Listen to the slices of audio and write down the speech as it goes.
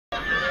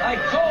My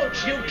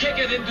coach, you kick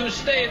it into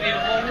stadium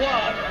or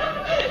what?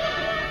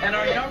 And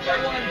our number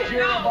one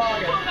cheer of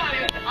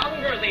August.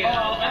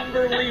 Umberlino.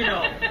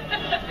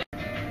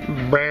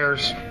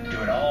 Bears. Do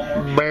it all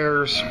more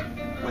Bears.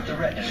 with the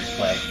retina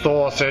display.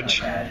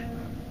 Sausage.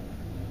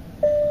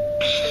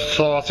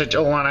 Sausage.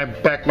 Illini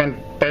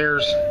Beckman.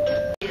 Bears.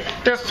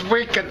 This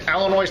week in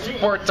Illinois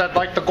sports, I'd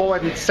like to go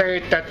ahead and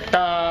say that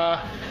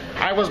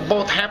I was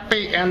both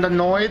happy and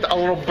annoyed a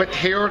little bit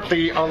here.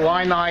 The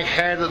Illini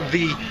had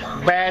the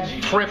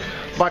bad trip,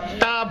 but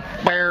the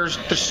Bears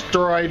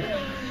destroyed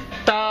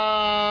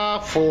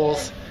the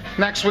Fools.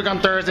 Next week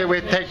on Thursday,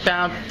 we take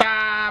down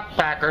the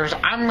Packers.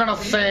 I'm going to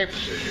say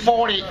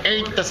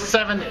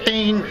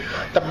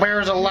 48-17. The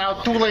Bears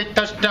allowed 2 late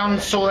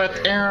touchdowns so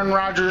that Aaron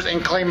Rodgers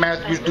and Clay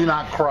Matthews do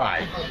not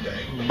cry.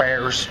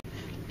 Bears.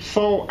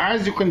 So,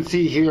 as you can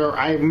see here,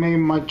 I made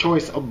my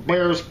choice of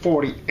Bears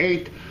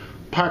 48,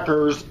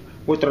 Packers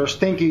with their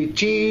stinky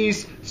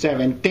cheese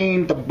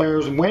 17. The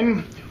Bears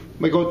win.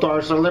 We go to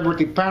our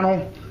celebrity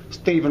panel.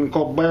 Stephen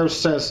Colbert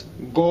says,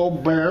 "Go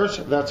Bears."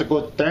 That's a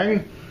good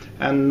thing.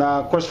 And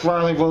Chris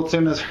Farley votes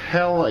in as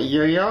hell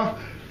yeah.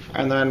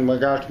 And then we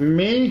got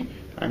me.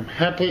 I'm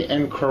happy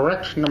and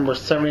correct, number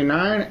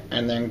 79.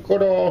 And then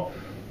good old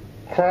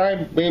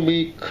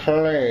Crybaby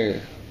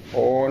Clay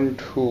on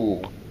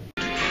 2.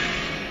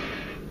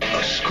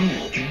 A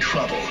school in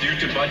trouble. Due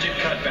to budget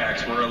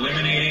cutbacks, we're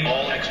eliminating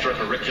all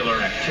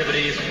extracurricular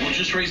activities. We'll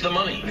just raise the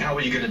money. How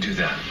are you going to do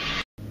that?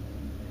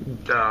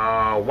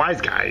 Wise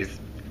Guys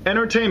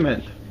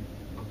Entertainment.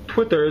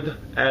 Twittered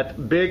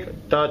at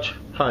Big Dutch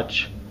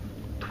Hutch.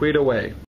 Tweet away.